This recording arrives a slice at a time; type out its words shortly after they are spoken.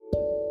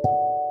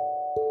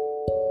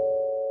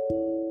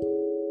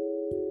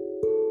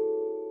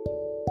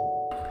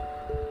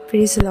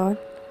Praise the Lord.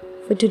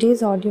 For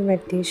today's audio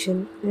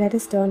meditation, let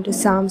us turn to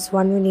Psalms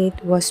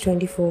 118, verse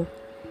 24.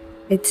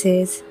 It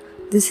says,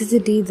 "This is the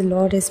day the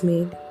Lord has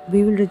made.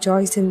 We will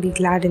rejoice and be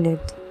glad in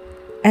it."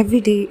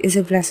 Every day is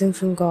a blessing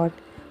from God.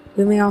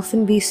 We may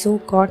often be so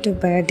caught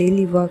up by our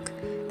daily work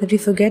that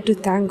we forget to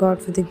thank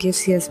God for the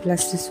gifts He has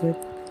blessed us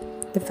with.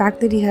 The fact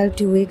that He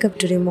helped you wake up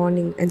today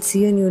morning and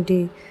see a new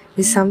day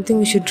is something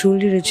we should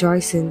truly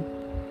rejoice in.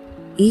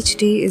 Each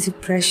day is a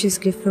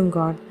precious gift from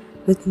God,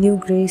 with new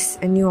grace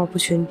and new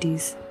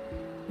opportunities.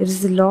 It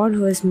is the Lord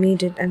who has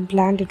made it and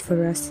planned it for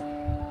us.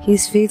 He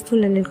is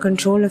faithful and in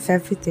control of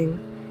everything.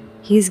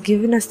 He has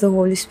given us the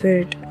Holy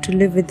Spirit to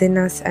live within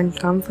us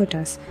and comfort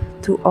us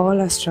through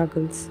all our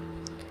struggles.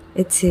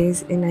 It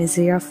says in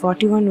Isaiah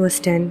 41 verse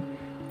 10,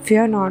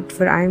 "Fear not,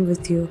 for I am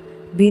with you.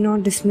 Be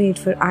not dismayed,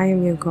 for I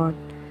am your God.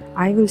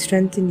 I will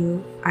strengthen you.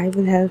 I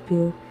will help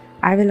you.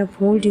 I will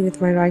uphold you with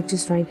my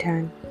righteous right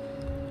hand."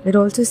 It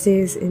also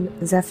says in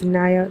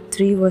Zephaniah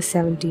 3 verse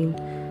 17,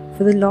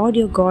 "For the Lord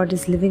your God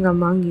is living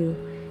among you.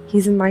 He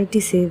is a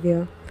mighty Savior.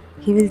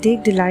 He will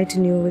take delight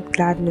in you with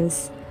gladness.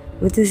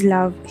 With His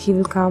love He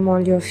will calm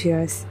all your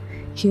fears.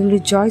 He will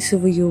rejoice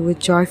over you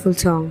with joyful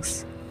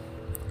songs."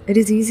 It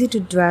is easy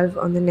to dwell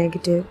on the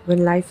negative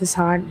when life is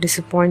hard,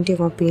 disappointing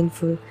or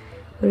painful,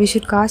 but we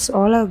should cast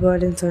all our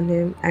burdens on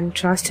Him and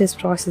trust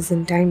His process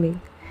and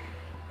timing.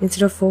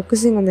 Instead of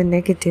focusing on the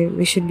negative,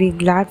 we should be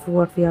glad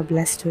for what we are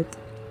blessed with.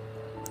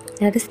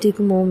 Let us take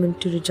a moment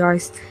to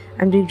rejoice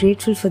and be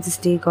grateful for this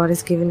day God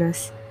has given us.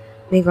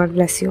 May God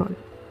bless you all.